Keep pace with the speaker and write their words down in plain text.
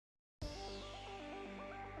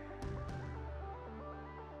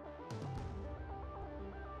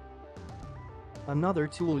Another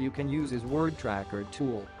tool you can use is Word Tracker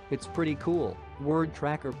tool. It's pretty cool. Word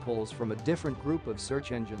Tracker pulls from a different group of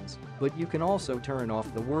search engines, but you can also turn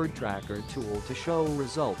off the Word Tracker tool to show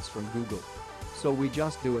results from Google. So we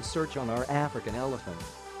just do a search on our African elephant.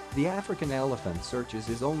 The African elephant searches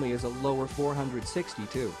is only as a lower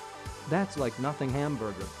 462. That's like nothing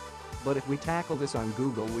hamburger. But if we tackle this on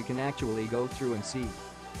Google, we can actually go through and see.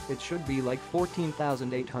 It should be like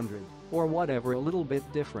 14,800 or whatever, a little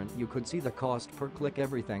bit different. You could see the cost per click,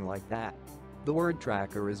 everything like that. The Word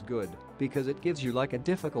Tracker is good because it gives you like a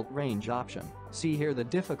difficult range option. See here, the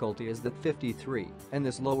difficulty is that 53 and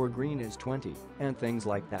this lower green is 20 and things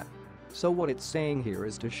like that. So what it's saying here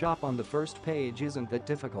is to shop on the first page isn't that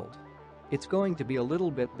difficult. It's going to be a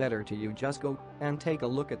little bit better to you just go and take a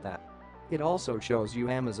look at that. It also shows you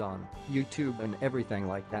Amazon, YouTube and everything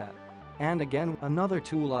like that. And again, another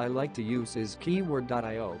tool I like to use is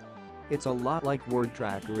Keyword.io. It's a lot like Word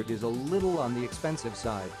Tracker, it is a little on the expensive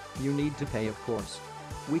side. You need to pay, of course.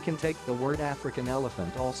 We can take the word African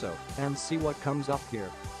elephant also and see what comes up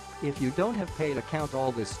here. If you don't have paid account,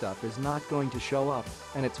 all this stuff is not going to show up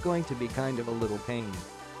and it's going to be kind of a little pain.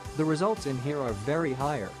 The results in here are very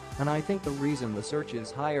higher, and I think the reason the search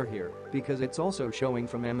is higher here because it's also showing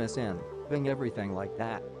from MSN, Bing, everything like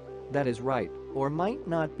that. That is right, or might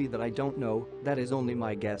not be, that I don't know, that is only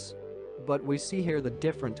my guess. But we see here the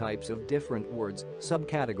different types of different words,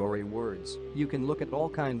 subcategory words. You can look at all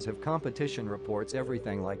kinds of competition reports,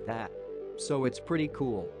 everything like that. So it's pretty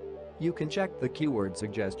cool. You can check the keyword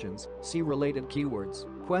suggestions, see related keywords,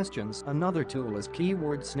 questions. Another tool is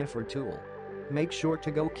Keyword Sniffer tool. Make sure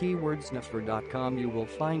to go keywordsniffer.com, you will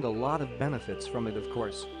find a lot of benefits from it, of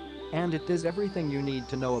course. And it does everything you need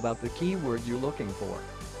to know about the keyword you're looking for.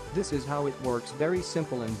 This is how it works, very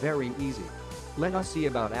simple and very easy. Let us see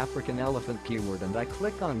about African elephant keyword, and I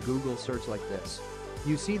click on Google search like this.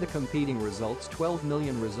 You see the competing results, 12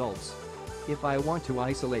 million results. If I want to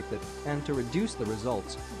isolate that and to reduce the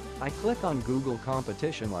results, I click on Google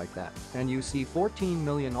competition like that, and you see 14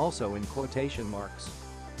 million also in quotation marks.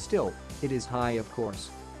 Still, it is high, of course.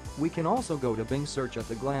 We can also go to Bing search at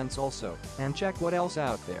the glance also and check what else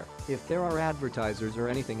out there, if there are advertisers or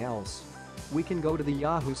anything else. We can go to the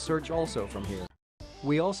Yahoo search also from here.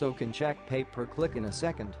 We also can check pay per click in a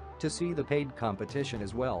second to see the paid competition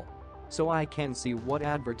as well. So I can see what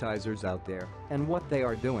advertisers out there and what they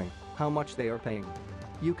are doing, how much they are paying.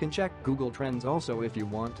 You can check Google Trends also if you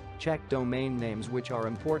want, check domain names which are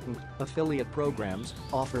important, affiliate programs,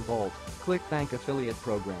 offer vault, ClickBank affiliate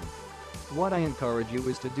program. What I encourage you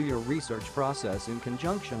is to do your research process in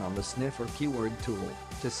conjunction on the Sniffer keyword tool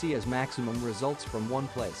to see as maximum results from one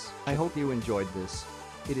place. I hope you enjoyed this.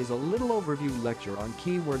 It is a little overview lecture on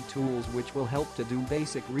keyword tools which will help to do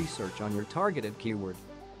basic research on your targeted keyword.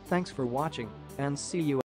 Thanks for watching and see you.